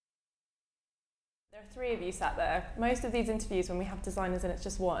There are three of you sat there. Most of these interviews, when we have designers and it's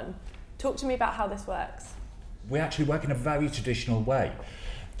just one, talk to me about how this works. We actually work in a very traditional way.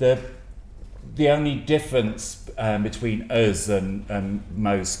 The only difference between us and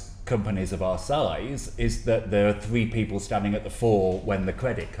most companies of our size is that there are three people standing at the fore when the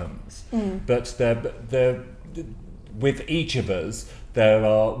credit comes. But with each of us,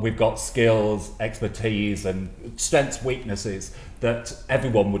 we've got skills, expertise, and strengths, weaknesses that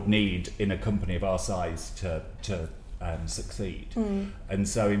everyone would need in a company of our size to succeed. And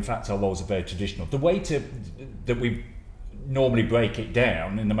so, in fact, our roles are very traditional. The way that we normally break it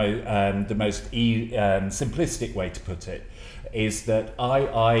down in the most simplistic way to put it is that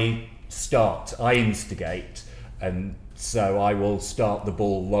I instigate, and so I will start the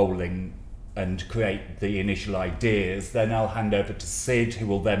ball rolling and create the initial ideas. Then I'll hand over to Sid, who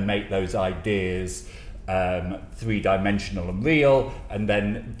will then make those ideas three-dimensional and real, and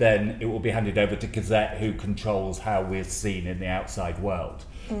then it will be handed over to Gazette, who controls how we're seen in the outside world.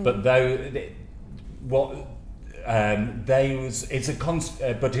 But it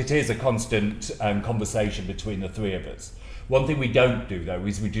is a constant conversation between the three of us. One thing we don't do, though,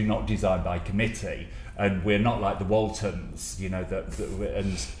 is we do not design by committee, and we're not like the Waltons,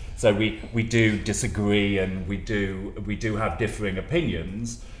 and so we do disagree, and we do have differing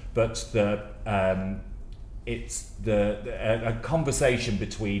opinions, but it's a conversation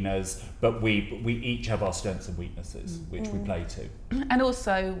between us, but we each have our strengths and weaknesses, which we play to. And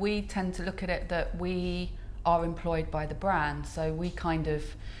also, we tend to look at it that we are employed by the brand, so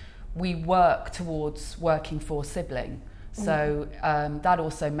we work towards working for Sibling. So that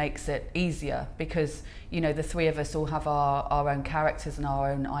also makes it easier because, the three of us all have our own characters and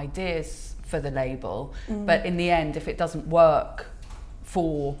our own ideas for the label. But in the end, if it doesn't work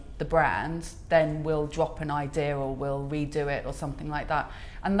for the brand, then we'll drop an idea or we'll redo it or something like that.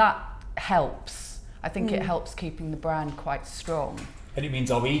 And that helps. I think it helps keeping the brand quite strong. And it means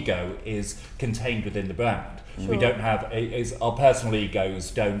our ego is contained within the brand. Sure. We don't have our personal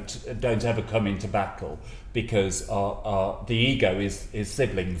egos don't ever come into battle, because the ego is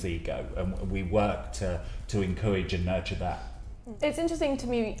Sibling's ego, and we work to encourage and nurture that. It's interesting to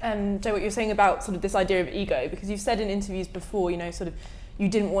me, Joe, what you're saying about sort of this idea of ego, because you've said in interviews before, you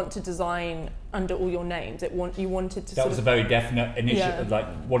didn't want to design under all your names. You wanted to. That was a very definite initial, like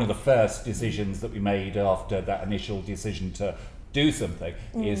one of the first decisions that we made after that initial decision to do something,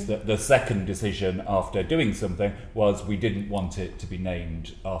 is that the second decision after doing something was we didn't want it to be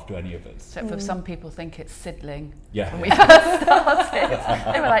named after any of us. Except for some people think it's Sidling. Yeah. When we first started,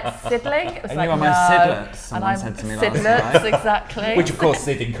 they were like, Sidling? It was and like, you are my Sidlets, someone said to me last Sidlets, night. exactly. Which of course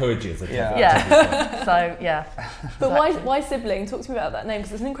Sid encourages. Yeah. So, yeah. But why Sibling? Talk to me about that name,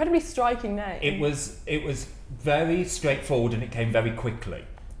 because it's an incredibly striking name. It was very straightforward, and it came very quickly,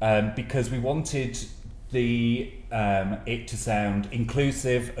 because we wanted it to sound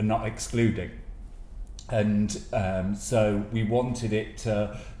inclusive and not excluding, and so we wanted it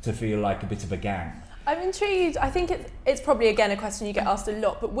to feel like a bit of a gang. I'm intrigued. I think it's probably again a question you get asked a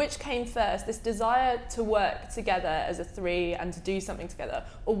lot, but which came first, this desire to work together as a three and to do something together,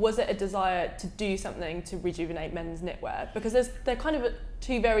 or was it a desire to do something to rejuvenate men's knitwear? Because they're kind of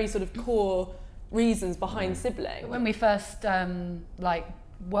two very sort of core reasons behind Sibling. When we first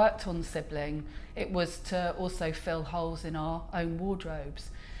worked on Sibling, it was to also fill holes in our own wardrobes.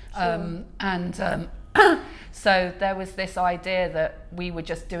 Sure. So there was this idea that we were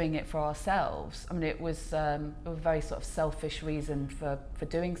just doing it for ourselves. I mean, it was a very sort of selfish reason for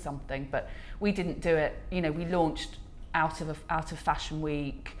doing something, but we didn't do it. We launched out of Fashion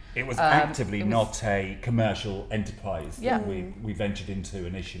Week. It was actively not a commercial enterprise that we ventured into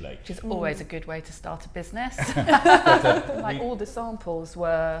initially. Which is always a good way to start a business. All the samples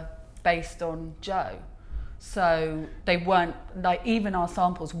were based on Joe. So they weren't, even our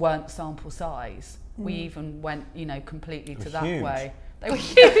samples weren't sample size. We even went, completely to that huge. way. They were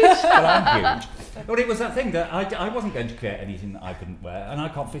huge. Well, I'm huge. But it was that thing that I wasn't going to create anything that I couldn't wear, and I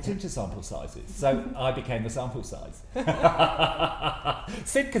can't fit into sample sizes. So I became the sample size.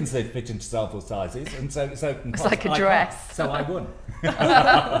 Sid can fit into sample sizes, and so can It's like a dress. So I won.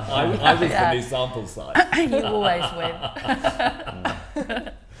 I was the new sample size. You always win.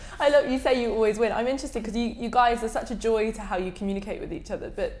 I love you say you always win. I'm interested because you guys are such a joy to how you communicate with each other,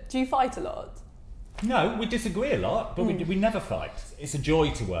 but do you fight a lot? No, we disagree a lot, but we never fight. It's a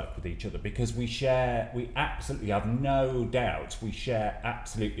joy to work with each other because we absolutely have no doubt, we share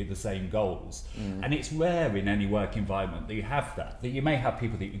absolutely the same goals. And it's rare in any work environment that you have that you may have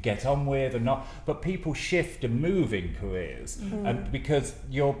people that you get on with and not, but people shift and move in careers, and because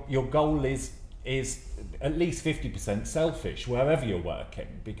your goal is is at least 50% selfish wherever you're working,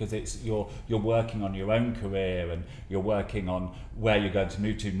 because it's you're working on your own career, and you're working on where you're going to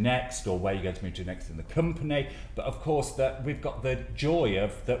move to next, or where you're going to move to next in the company. But of course, that we've got the joy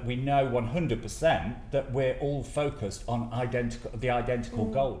of that we know 100% that we're all focused on the identical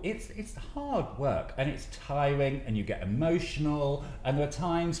goal. It's hard work, and it's tiring, and you get emotional, and there are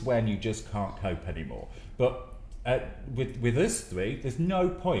times when you just can't cope anymore. But with us three, there's no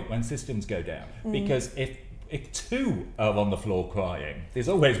point when systems go down, because if two are on the floor crying, there's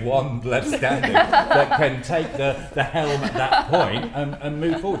always one left standing that can take the helm at that point and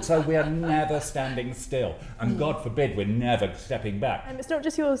move forward. So we are never standing still, and God forbid we're never stepping back. And it's not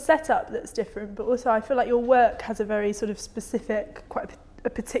just your setup that's different, but also I feel like your work has a very sort of specific, quite a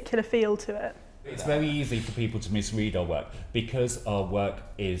particular feel to it. It's very easy for people to misread our work, because our work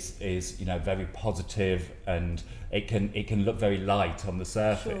is very positive, and it can look very light on the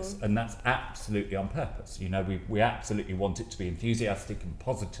surface, and that's absolutely on purpose. We absolutely want it to be enthusiastic and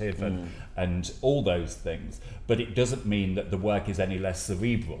positive and all those things, but it doesn't mean that the work is any less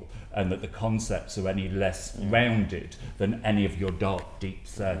cerebral, and that the concepts are any less rounded than any of your dark, deep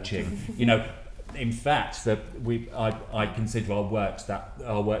searching. In fact, I consider our work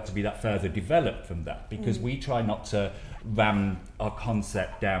to be that further developed from that, because we try not to ram our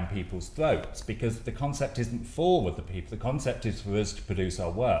concept down people's throats, because the concept isn't for other people. The concept is for us to produce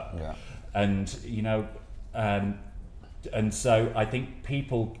our work, and so I think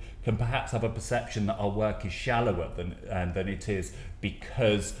people can perhaps have a perception that our work is shallower than it is,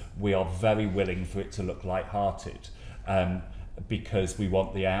 because we are very willing for it to look light-hearted. Because we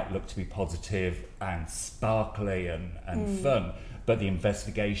want the outlook to be positive and sparkly and fun, but the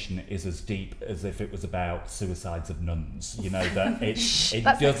investigation is as deep as if it was about suicides of nuns. That it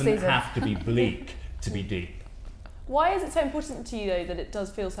doesn't have to be bleak to be deep. Why is it so important to you, though, that it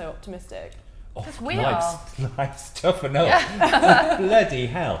does feel so optimistic? Because life's tough enough. Bloody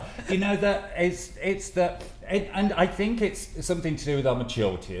hell! That it's that. And I think it's something to do with our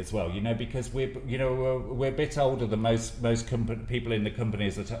maturity as well, because we're a bit older than most people in the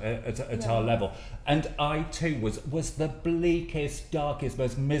companies at our level. And I too was the bleakest, darkest,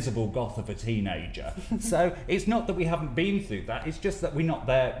 most miserable goth of a teenager. So it's not that we haven't been through that; it's just that we're not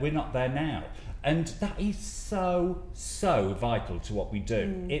there. We're not there now, and that is so vital to what we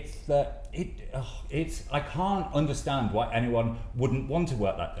do. It's that I can't understand why anyone wouldn't want to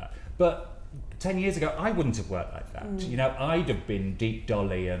work like that, but 10 years ago, I wouldn't have worked like that. I'd have been deep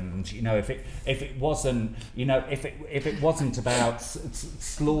dolly, and if it wasn't about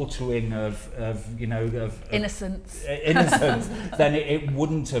slaughtering of innocence, then it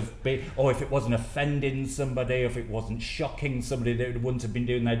wouldn't have been. Or if it wasn't offending somebody, if it wasn't shocking somebody, they wouldn't have been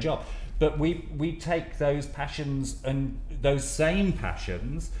doing their job. But we take those passions, and those same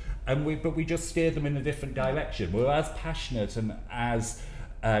passions, and we just steer them in a different direction. We're as passionate and as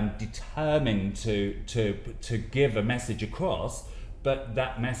determined to give a message across, but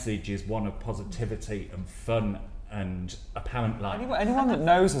that message is one of positivity and fun and apparent light. Anyone that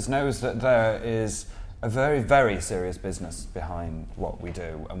knows us knows that there is a very, very serious business behind what we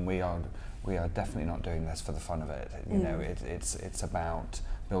do, and we are definitely not doing this for the fun of it. It's about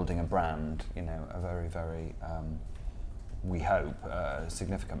building a brand. A very, very we hope a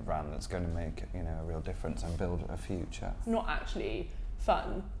significant brand that's going to make a real difference and build a future. Not actually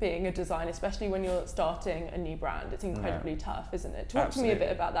fun being a designer, especially when you're starting a new brand. It's incredibly tough, isn't it? Talk to me a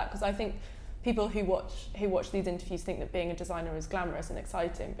bit about that, because I think people who watch these interviews think that being a designer is glamorous and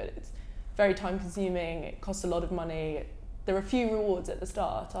exciting, but it's very time consuming. It costs a lot of money. There are few rewards at the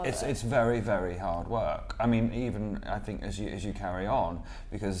start, aren't there? It's very, very hard work. I mean, even I think as you carry on,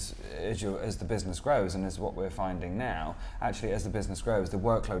 because as the business grows, and as what we're finding now, actually as the business grows, the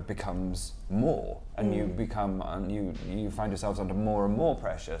workload becomes more, and you find yourselves under more and more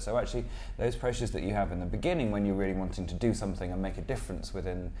pressure. So actually, those pressures that you have in the beginning, when you're really wanting to do something and make a difference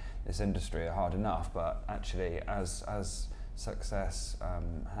within this industry, are hard enough. But actually, as success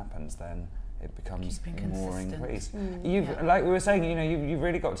happens, then it becomes more increased. Like we were saying, you've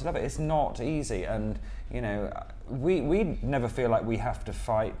really got to love it. It's not easy, and we never feel like we have to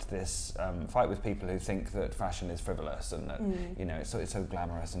fight with people who think that fashion is frivolous, and that it's so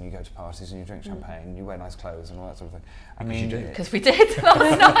glamorous, and you go to parties and you drink champagne and you wear nice clothes and all that sort of thing. I mean, because we did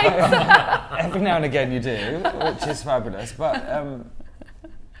last night. Every now and again you do, which is fabulous, but.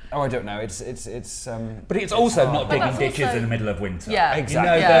 I don't know. It's but it's also not digging ditches in the middle of winter. Yeah,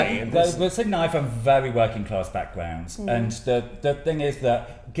 exactly. We're sitting now from very working class backgrounds, and the thing is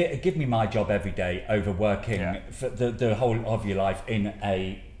that give me my job every day over working for the whole of your life in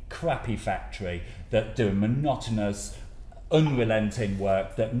a crappy factory that do monotonous, unrelenting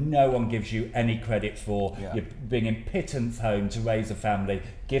work that no one gives you any credit for. Yeah. You're bringing pittance home to raise a family.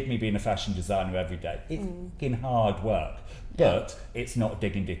 Give me being a fashion designer every day. It's fucking hard work, but it's not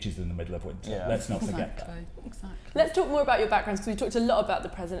digging ditches in the middle of winter. Yeah. Let's not forget that. Exactly. Let's talk more about your backgrounds, because we talked a lot about the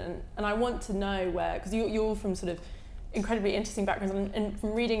present, and I want to know where, because you're all from sort of incredibly interesting backgrounds, and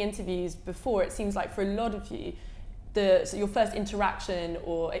from reading interviews before, it seems like for a lot of you, so your first interaction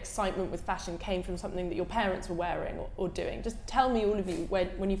or excitement with fashion came from something that your parents were wearing or doing. Just tell me, all of you,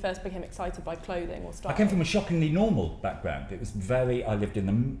 when you first became excited by clothing or style. I came from a shockingly normal background. It was I lived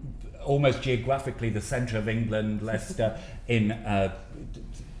in almost geographically the centre of England, Leicester, in a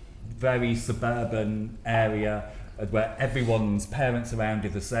very suburban area where everyone's parents around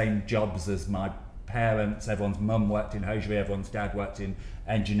did the same jobs as my parents. Everyone's mum worked in hosiery, everyone's dad worked in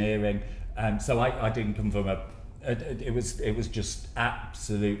engineering. So I didn't come from it was just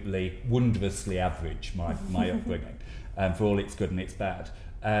absolutely wondrously average, my upbringing, for all its good and its bad.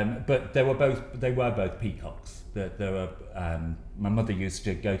 But they were both peacocks. My mother used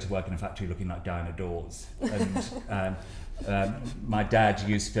to go to work in a factory looking like Diana Dawes, and my dad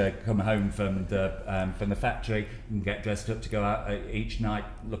used to come home from the factory and get dressed up to go out each night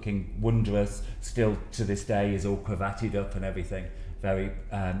looking wondrous. Still to this day is all cravatted up and everything.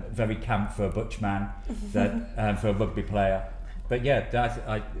 Very camp for a butch man, for a rugby player. But yeah,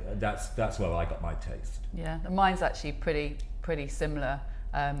 that's where I got my taste. Yeah, mine's actually pretty similar.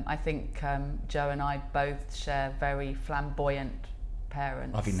 I think Joe and I both share very flamboyant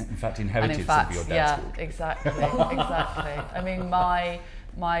parents. I've in fact inherited some of your dad's school. Exactly. I mean, my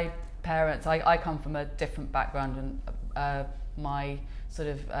parents, I come from a different background, and my sort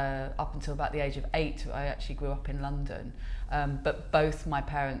of up until about the age of 8, I actually grew up in London. But both my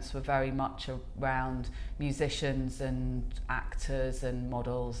parents were very much around musicians and actors and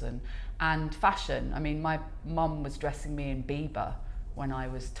models and fashion. I mean, my mum was dressing me in Bieber when I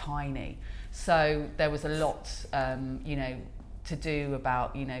was tiny. So there was a lot, to do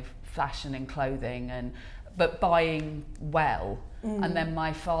about, fashion and clothing, but buying well. And then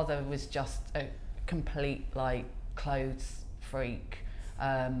my father was just a complete, clothes freak,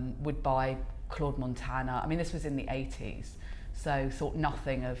 would buy Claude Montana. I mean, this was in the 80s. So thought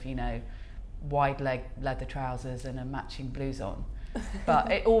nothing of, wide leg leather trousers and a matching blouson.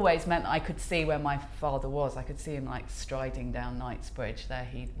 But it always meant I could see where my father was. I could see him striding down Knightsbridge. There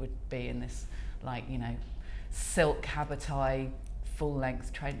he would be in this silk habitai full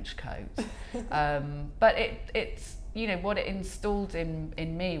length trench coat. But it's what it installed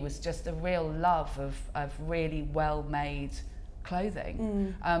in me was just a real love of really well made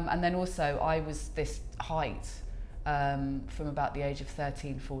clothing. And then also I was this height from about the age of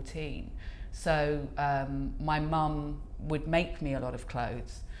 13, 14. So my mum would make me a lot of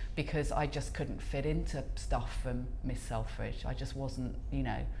clothes because I just couldn't fit into stuff from Miss Selfridge. I just wasn't,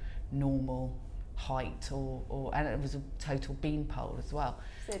 normal height and it was a total beanpole as well.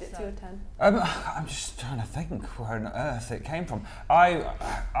 Sid, it's your turn. I'm just trying to think where on earth it came from. I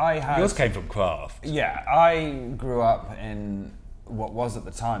had... Yours came from craft. Yeah, I grew up in what was at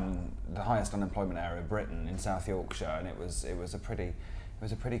the time the highest unemployment area of Britain, in South Yorkshire, and it was a pretty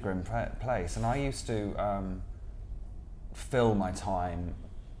grim place. And I used to fill my time.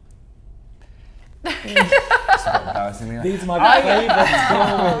 It's a bit embarrassing. These are my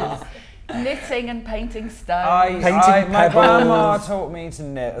favourite stories. Knitting and painting stones. My grandma taught me to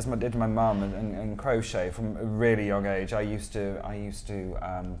knit, as did my mum, and crochet from a really young age. I used to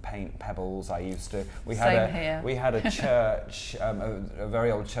paint pebbles. We had a church, a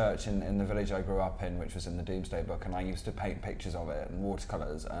very old church in the village I grew up in, which was in the Domesday Book, and I used to paint pictures of it in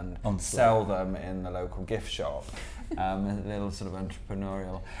watercolours and sell them in the local gift shop. A little sort of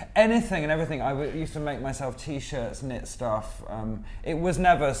entrepreneurial, anything and everything. I used to make myself T-shirts, knit stuff. It was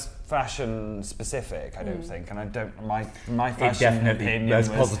never fashion specific, I don't think, and I don't. My fashion it definitely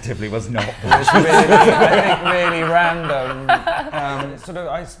most positively was not. It was really random. I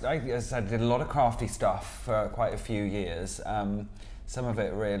did a lot of crafty stuff for quite a few years. Some of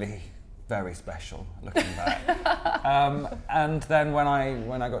it really very special, looking back. And then when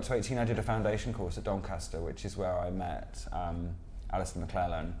I got to 18, I did a foundation course at Doncaster, which is where I met Alison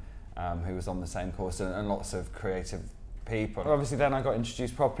McClellan, who was on the same course, and lots of creative people. Obviously, then I got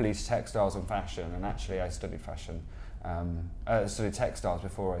introduced properly to textiles and fashion, and actually I studied fashion. Studied textiles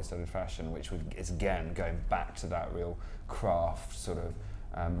before I studied fashion, which is again going back to that real craft sort of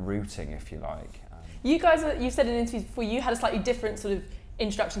rooting, if you like. You guys, you've said in interviews before, you had a slightly different sort of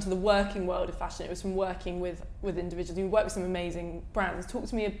introduction to the working world of fashion. It was from working with individuals. You worked with some amazing brands. Talk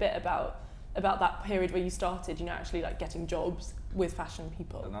to me a bit about about that period where you started, you know, actually like getting jobs with fashion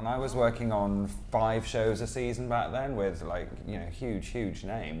people? And I was working on 5 shows a season back then with like, you know, huge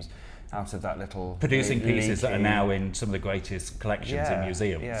names out of that little producing pieces that are leaky- now in some of the greatest collections in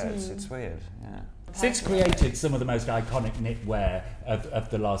museums. Yeah, it's weird. Yeah. Sid's created some of the most iconic knitwear of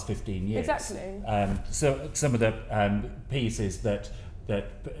the last 15 years. Exactly. So some of the pieces that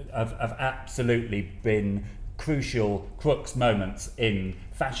have absolutely been crucial crux moments in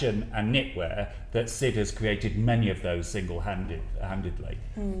fashion and knitwear, that Sid has created many of those single-handedly.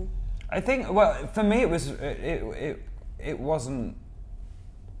 I think, well, for me, it wasn't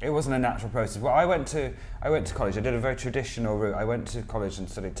a natural process. Well, I went to college. I did a very traditional route. I went to college and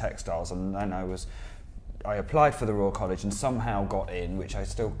studied textiles, and then I applied for the Royal College and somehow got in, which I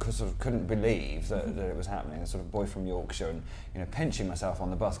still sort of couldn't believe that it was happening. A sort of boy from Yorkshire, and, you know, pinching myself on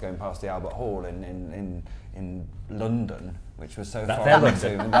the bus going past the Albert Hall in London, which was so far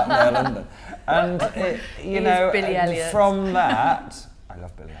into that there London. And you know, Billy Elliot. From that, I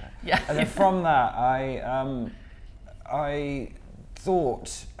love Billy Elliot. Yeah. And then from that, I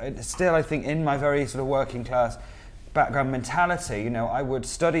thought, still I think in my very sort of working class background mentality, you know, I would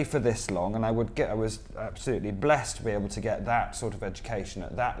study for this long, and I was absolutely blessed to be able to get that sort of education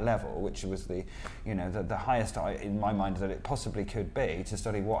at that level, which was the highest in my mind that it possibly could be, to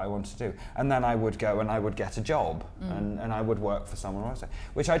study what I wanted to do. And then I would go and I would get a job, and I would work for someone else,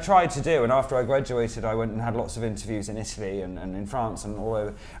 which I tried to do. And after I graduated, I went and had lots of interviews in Italy and in France and all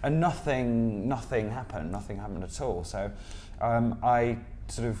over, and nothing happened at all. So I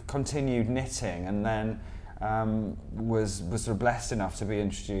sort of continued knitting, and then was sort of blessed enough to be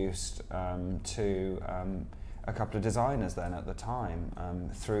introduced to a couple of designers then at the time,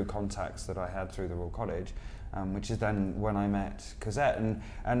 through contacts that I had through the Royal College, which is then when I met Cosette,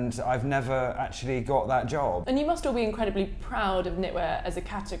 and I've never actually got that job. And you must all be incredibly proud of knitwear as a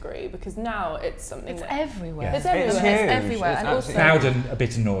category, because now it's something It's that... everywhere. Yeah. It's everywhere. It's It's huge. everywhere. It's And absolutely also, Proud and a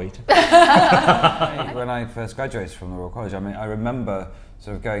bit annoyed. When I first graduated from the Royal College, I mean, I remember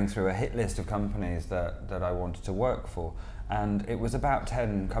sort of going through a hit list of companies that I wanted to work for, and it was about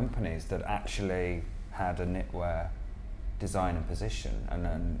 10 companies that actually had a knitwear designer position,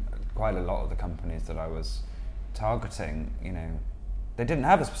 and quite a lot of the companies that I was targeting, you know, they didn't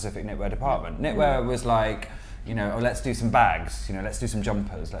have a specific knitwear department. Knitwear was like, you know, oh, let's do some bags, you know, let's do some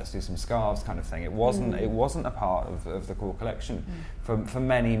jumpers, let's do some scarves, kind of thing. It wasn't a part of the core collection for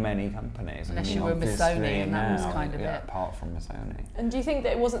many companies. Unless And you were obviously Missoni, and that was now, kind of yeah, it. apart from Missoni. And do you think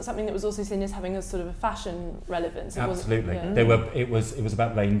that it wasn't something that was also seen as having a sort of a fashion relevance? It wasn't- Absolutely. yeah. It was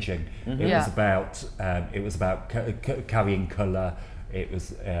about ranging. It Yeah. was about carrying colour. It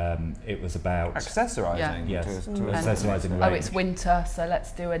was about Accessorising. Yes. To And- accessorising oh, range. it's winter, so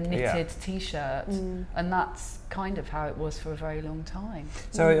let's do a knitted Yeah. t-shirt, and that's kind of how it was for a very long time.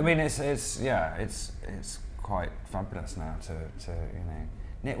 So I mean, it's quite fabulous now to you know,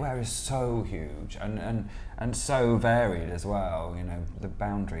 knitwear is so huge and so varied as well. You know, the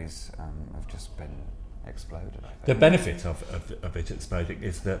boundaries have just been exploded, I think. The benefit of it exploding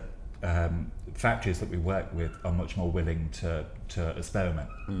is that factories that we work with are much more willing to experiment.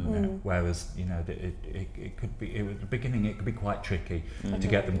 You know, whereas, you know, it could be, at the beginning it could be quite tricky to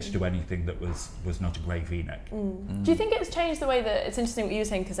get them to do anything that was not a grey V-neck. Do you think it's changed the way that, it's interesting what you were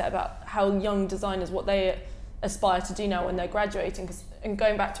saying, Cosette, about how young designers, what they aspire to do now when they're graduating, and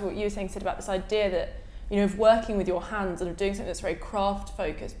going back to what you were saying, Sid, about this idea that, you know, of working with your hands and of doing something that's very craft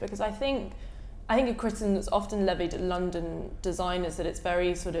focused, because I think a criticism that's often levied at London designers, that it's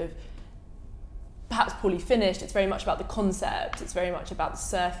very sort of perhaps poorly finished, it's very much about the concept, it's very much about the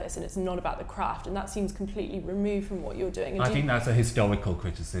surface, and it's not about the craft, and that seems completely removed from what you're doing. And I think that's a historical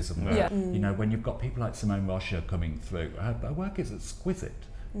criticism. Where, Yeah. you know, when you've got people like Simone Rocher coming through, her work is exquisite,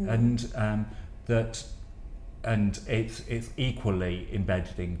 and it's equally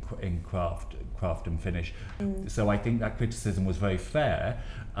embedded in craft and finish. So I think that criticism was very fair.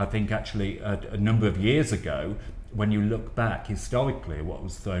 I think actually a number of years ago, when you look back historically at what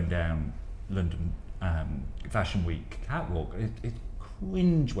was thrown down London Fashion Week catwalk, it's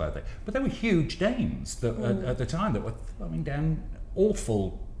cringeworthy. But there were huge names that at the time that were throwing down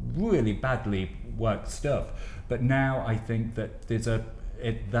awful, really badly worked stuff. But now I think that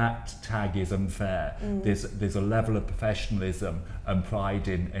that tag is unfair. There's a level of professionalism and pride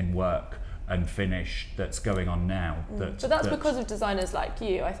in work and finish that's going on now. But that's because of designers like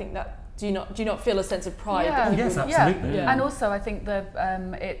you. I think that do you not feel a sense of pride? Yeah. that Yes, people- absolutely. Yeah. And also I think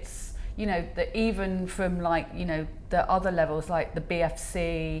you know, that even from like, you know, the other levels like the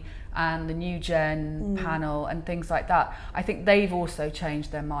BFC and the New Gen panel and things like that, I think they've also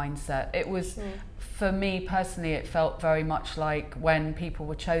changed their mindset. It was, for me personally, it felt very much like when people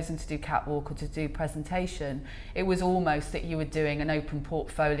were chosen to do catwalk or to do presentation, it was almost that you were doing an open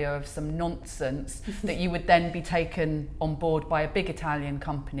portfolio of some nonsense that you would then be taken on board by a big Italian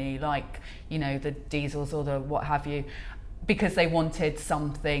company like, you know, the Diesels or the what have you, because they wanted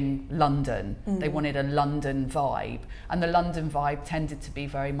something London. They wanted a London vibe. And the London vibe tended to be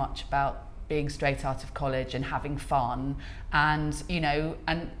very much about being straight out of college and having fun and, you know,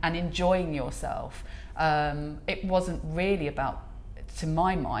 and enjoying yourself. It wasn't really about, to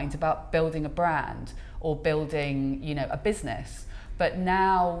my mind, about building a brand or building, you know, a business. But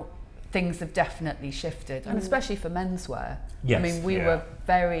now things have definitely shifted, and especially for menswear. Yes. I mean, we were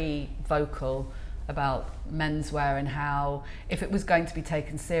very vocal about menswear and how if it was going to be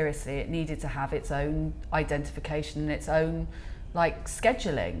taken seriously, it needed to have its own identification and its own like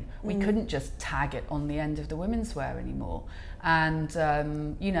scheduling. We couldn't just tag it on the end of the women's wear anymore. And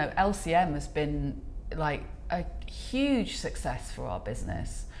you know, LCM has been like a huge success for our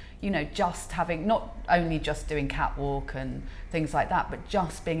business. You know, just having, not only just doing catwalk and things like that, but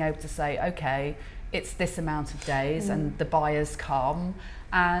just being able to say, okay, it's this amount of days and the buyers come,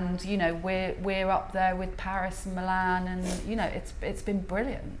 and you know, we're up there with Paris and Milan, and you know, it's been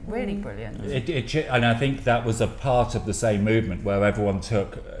brilliant, really brilliant. And I think that was a part of the same movement where everyone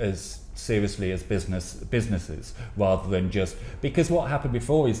took as seriously as businesses rather than just, because what happened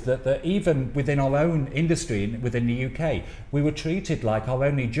before is that even within our own industry within the UK, we were treated like our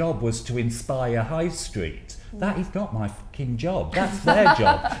only job was to inspire high street. That is not my fucking job. That's their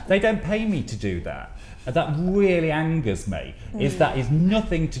job. They don't pay me to do that. And that really angers me. That is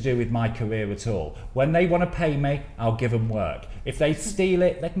nothing to do with my career at all. When they want to pay me, I'll give them work. If they steal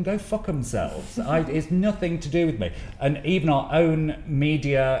it, they can go fuck themselves. It's nothing to do with me. And even our own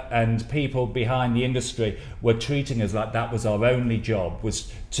media and people behind the industry were treating us like that was our only job,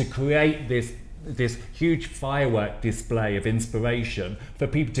 was to create this huge firework display of inspiration for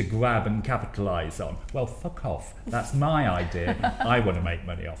people to grab and capitalise on. Well, fuck off. That's my idea. I want to make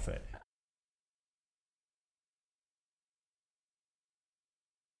money off it.